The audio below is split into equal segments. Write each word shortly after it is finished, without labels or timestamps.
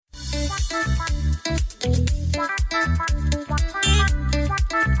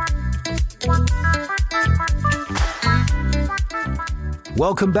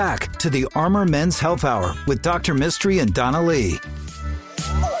Welcome back to the Armor Men's Health Hour with Dr. Mystery and Donna Lee.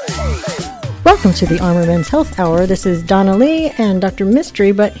 Welcome to the Armor Men's Health Hour. This is Donna Lee and Dr.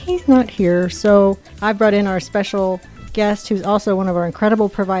 Mystery, but he's not here, so I brought in our special guest who's also one of our incredible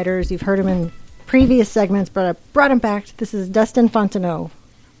providers. You've heard him in previous segments, but I brought him back. This is Dustin Fontenot.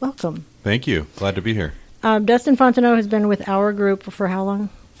 Welcome. Thank you. Glad to be here. Dustin Fontenot has been with our group for how long?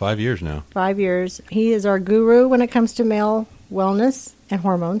 5 years now. 5 years. He is our guru when it comes to male wellness and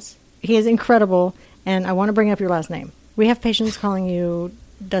hormones. He is incredible, and I want to bring up your last name. We have patients calling you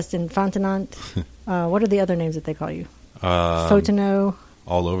Dustin Fontenot. What are the other names that they call you? Fontenot.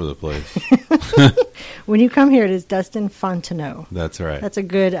 All over the place. When you come here, it is Dustin Fontenot. That's right. That's a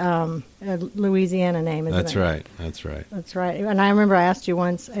good Louisiana name, isn't That's it? right. That's right. That's right. And I remember I asked you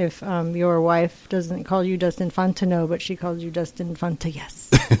once if your wife doesn't call you Dustin Fontenot, but she calls you Dustin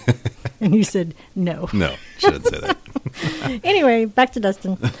Yes. And you said no. No, shouldn't say that. Anyway, back to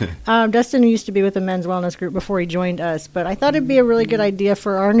Dustin. Dustin used to be with the men's wellness group before he joined us, but I thought it'd be a really good idea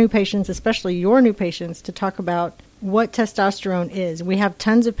for our new patients, especially your new patients, to talk about what testosterone is. We have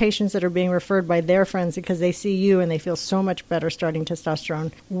tons of patients that are being referred by their friends because they see you and they feel so much better starting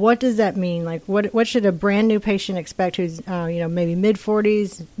testosterone. What does that mean? Like, what should a brand new patient expect who's, maybe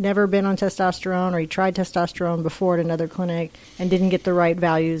mid-40s, never been on testosterone, or he tried testosterone before at another clinic and didn't get the right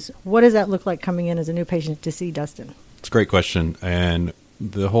values? What does that look like coming in as a new patient to see Dustin? It's a great question. And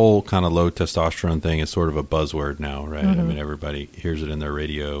the whole kind of low testosterone thing is sort of a buzzword now, right? Mm-hmm. I mean, everybody hears it in their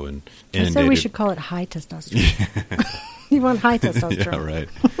radio and I said we should call it high testosterone. You want high testosterone. Yeah, right.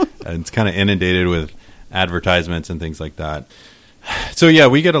 And it's kind of inundated with advertisements and things like that. So, yeah,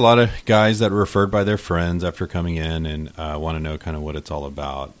 we get a lot of guys that are referred by their friends after coming in and want to know kind of what it's all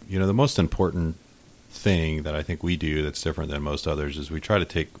about. You know, the most important thing that I think we do that's different than most others is we try to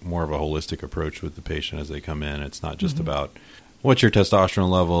take more of a holistic approach with the patient as they come in. It's not just about what's your testosterone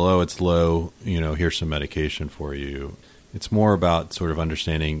level? Oh, it's low. Here's some medication for you. It's more about sort of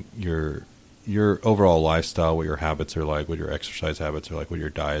understanding your overall lifestyle, what your habits are like, what your exercise habits are like, what your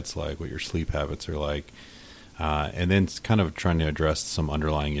diet's like, what your sleep habits are like, and then it's kind of trying to address some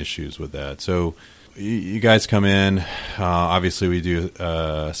underlying issues with that. So you guys come in. Obviously, we do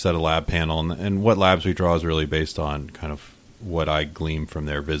a set of lab panel, and what labs we draw is really based on kind of what I glean from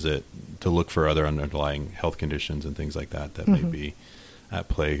their visit to look for other underlying health conditions and things like that may be at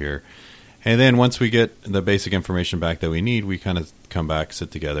play here. And then once we get the basic information back that we need, we kind of come back,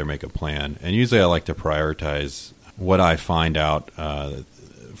 sit together, make a plan. And usually I like to prioritize what I find out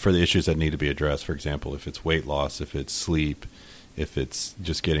for the issues that need to be addressed. For example, if it's weight loss, if it's sleep, if it's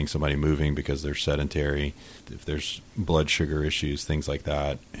just getting somebody moving because they're sedentary, if there's blood sugar issues, things like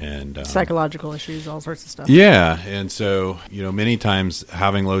that. And psychological issues, all sorts of stuff. Yeah. And so, many times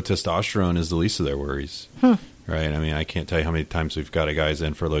having low testosterone is the least of their worries. Right. I mean, I can't tell you how many times we've got guys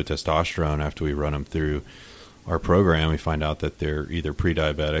in for low testosterone after we run them through our program. We find out that they're either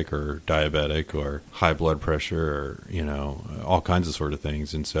pre-diabetic or diabetic or high blood pressure or, all kinds of sort of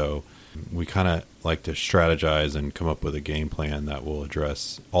things. And so we kind of like to strategize and come up with a game plan that will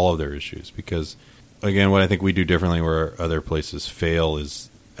address all of their issues. Because, again, what I think we do differently where other places fail is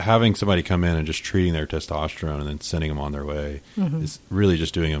having somebody come in and just treating their testosterone and then sending them on their way is really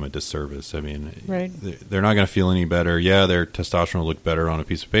just doing them a disservice. I mean, they're not going to feel any better. Yeah, their testosterone will look better on a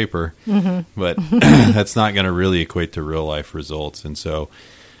piece of paper, but that's not going to really equate to real life results. And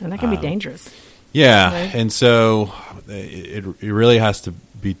that can be dangerous. Yeah. Right? And so it really has to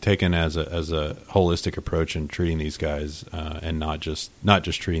be taken as a holistic approach in treating these guys and not just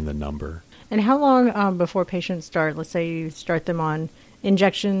treating the number. And how long before patients start, let's say you start them on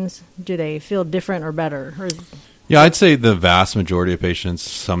injections, do they feel different or better? Yeah, I'd say the vast majority of patients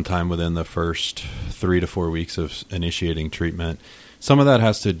sometime within the first 3 to 4 weeks of initiating treatment. Some of that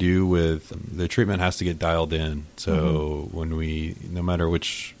has to do with the treatment has to get dialed in. So no matter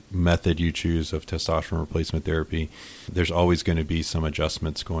which method you choose of testosterone replacement therapy, there's always going to be some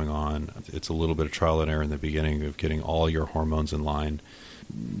adjustments going on. It's a little bit of trial and error in the beginning of getting all your hormones in line.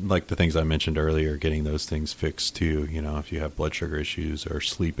 Like the things I mentioned earlier, getting those things fixed too. If you have blood sugar issues or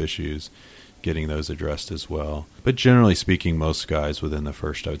sleep issues, getting those addressed as well. But generally speaking, most guys within the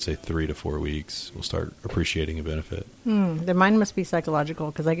first, I would say 3 to 4 weeks, will start appreciating a benefit. The mine must be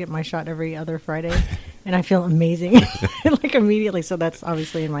psychological because I get my shot every other Friday and I feel amazing like immediately. So that's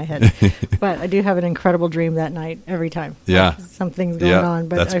obviously in my head. But I do have an incredible dream that night every time. Yeah. Something's going on.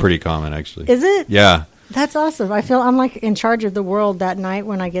 But that's pretty common actually. Is it? Yeah. That's awesome. I feel I'm like in charge of the world that night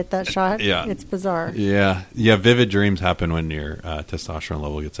when I get that shot. Yeah. It's bizarre. Yeah. Vivid dreams happen when your testosterone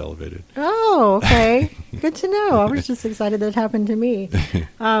level gets elevated. Oh, okay. Good to know. I was just excited that it happened to me.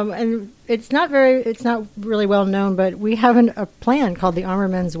 And it's not really well known, but we have a plan called the Armor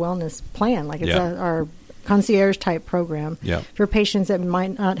Men's Wellness Plan. Like it's our concierge type program for patients that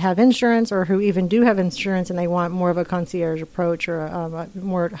might not have insurance or who even do have insurance and they want more of a concierge approach or a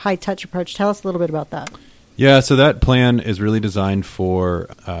more high touch approach. Tell us a little bit about that. Yeah, so that plan is really designed for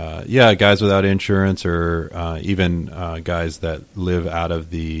guys without insurance or even guys that live out of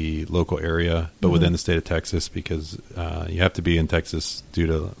the local area but within the state of Texas, because you have to be in Texas due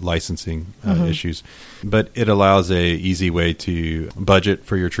to licensing issues. But it allows a easy way to budget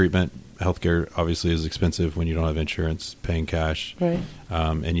for your treatment. Healthcare obviously is expensive when you don't have insurance, paying cash. Right.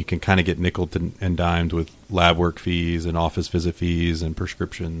 And you can kind of get nickeled and dimed with lab work fees and office visit fees and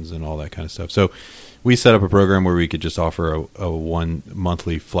prescriptions and all that kind of stuff. So we set up a program where we could just offer a 1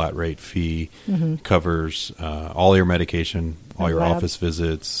 monthly flat rate fee, covers all your medication, all your office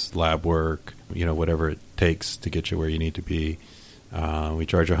visits, lab work, whatever it takes to get you where you need to be. We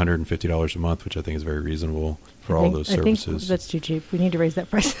charge $150 a month, which I think is very reasonable for all those services. I think that's too cheap. We need to raise that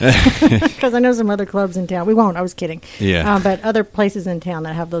price because I know some other clubs in town. We won't. I was kidding. Yeah. But other places in town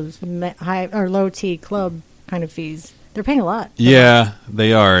that have those high or low T club kind of fees, they're paying a lot. Yeah,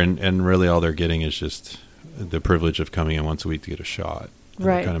 they are, and really all they're getting is just the privilege of coming in once a week to get a shot.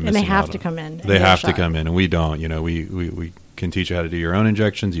 Right, and they have to come in. They have to come in, and we don't. We can teach you how to do your own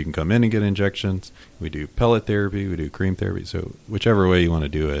injections. You can come in and get injections. We do pellet therapy. We do cream therapy. So whichever way you want to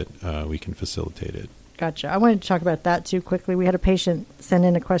do it, we can facilitate it. Gotcha. I wanted to talk about that too quickly. We had a patient send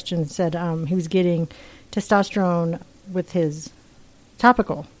in a question, said he was getting testosterone with his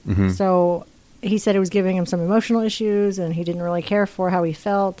topical. So he said it was giving him some emotional issues and he didn't really care for how he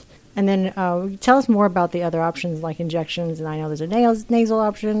felt. And then tell us more about the other options like injections. And I know there's a nasal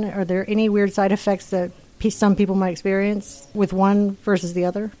option. Are there any weird side effects that some people might experience with one versus the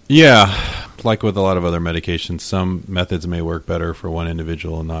other? Yeah. Like with a lot of other medications, some methods may work better for one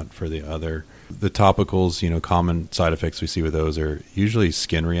individual and not for the other. The topicals, common side effects we see with those are usually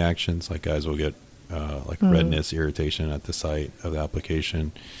skin reactions. Like guys will get redness, irritation at the site of the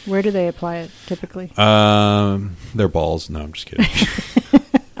application. Where do they apply it typically? Their balls. No, I'm just kidding.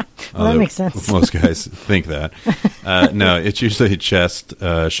 Well, that makes sense. Most guys think that. No, it's usually chest,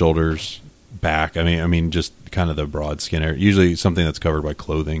 shoulders, back. I mean, just kind of the broad skin area. Usually something that's covered by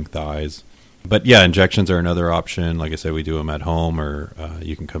clothing, thighs. But yeah, injections are another option. Like I said, we do them at home, or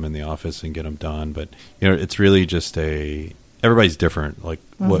you can come in the office and get them done. But it's really just everybody's different. Like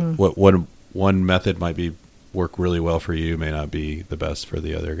what one method might work really well for you may not be the best for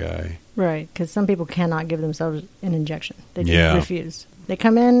the other guy. Right, because some people cannot give themselves an injection. They just refuse. They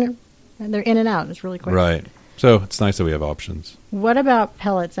come in and they're in and out. It's really quick. Right. So it's nice that we have options. What about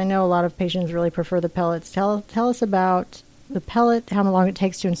pellets? I know a lot of patients really prefer the pellets. Tell us about the pellet, how long it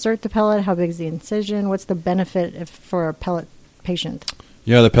takes to insert the pellet, how big is the incision, what's the benefit for a pellet patient?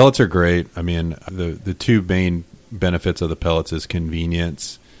 Yeah, the pellets are great. I mean, the two main benefits of the pellets is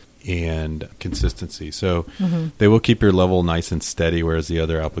convenience and consistency. So they will keep your level nice and steady, whereas the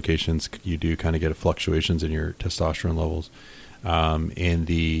other applications, you do kind of get fluctuations in your testosterone levels. And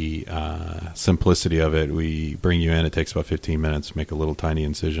the simplicity of it, we bring you in, it takes about 15 minutes, make a little tiny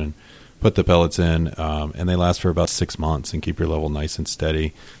incision, put the pellets in, and they last for about 6 months and keep your level nice and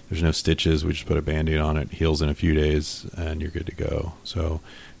steady. There's no stitches. We just put a Band-Aid on it, heals in a few days, and you're good to go. So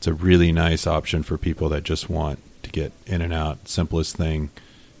it's a really nice option for people that just want to get in and out. Simplest thing.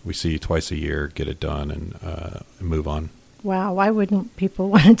 We see twice a year, get it done, and move on. Wow, why wouldn't people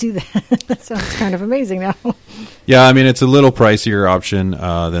want to do that? That sounds kind of amazing now. Yeah, I mean, it's a little pricier option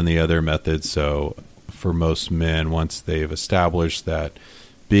than the other methods. So for most men, once they've established that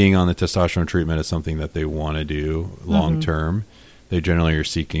being on the testosterone treatment is something that they want to do long term, they generally are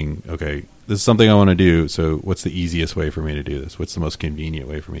seeking, okay, this is something I want to do, so what's the easiest way for me to do this? What's the most convenient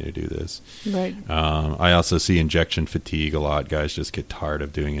way for me to do this? Right. I also see injection fatigue a lot. Guys just get tired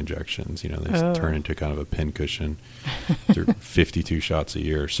of doing injections. They just turn into kind of a pincushion through 52 shots a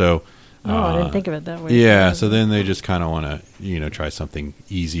year. So, I didn't think of it that way. Yeah, so then they just kind of want to, try something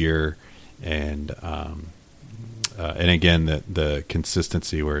easier and again, the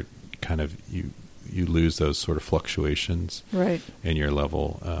consistency where it kind of you lose those sort of fluctuations in your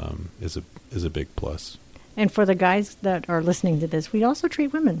level is a big plus. And for the guys that are listening to this, we also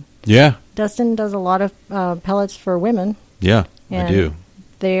treat women. Yeah. Dustin does a lot of pellets for women. Yeah, I do.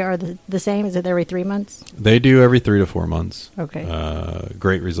 They are the same? Is it every 3 months? They do every 3 to 4 months. Okay.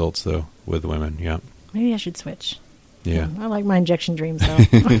 Great results, though, with women, yeah. Maybe I should switch. Yeah. I like my injection dreams, though.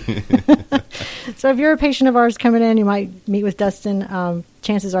 So if you're a patient of ours coming in, you might meet with Dustin.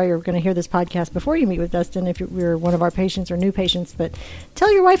 Chances are you're going to hear this podcast before you meet with Dustin if you're one of our patients or new patients. But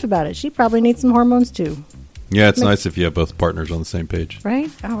tell your wife about it. She probably needs some hormones, too. Yeah, it's nice if you have both partners on the same page.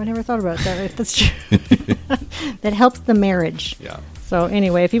 Right? Oh, I never thought about that. That's true. That helps the marriage. Yeah. So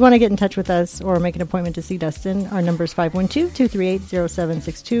anyway, if you want to get in touch with us or make an appointment to see Dustin, our number is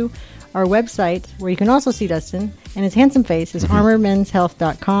 512-238-0762. Our website, where you can also see Dustin and his handsome face, is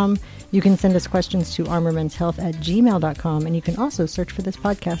armormenshealth.com. You can send us questions to armormenshealth@gmail.com, and you can also search for this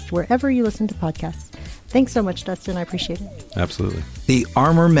podcast wherever you listen to podcasts. Thanks so much, Dustin. I appreciate it. Absolutely. The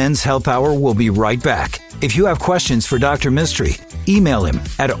Armor Men's Health Hour will be right back. If you have questions for Dr. Mystery, email him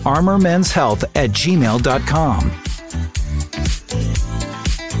at armormenshealth@gmail.com.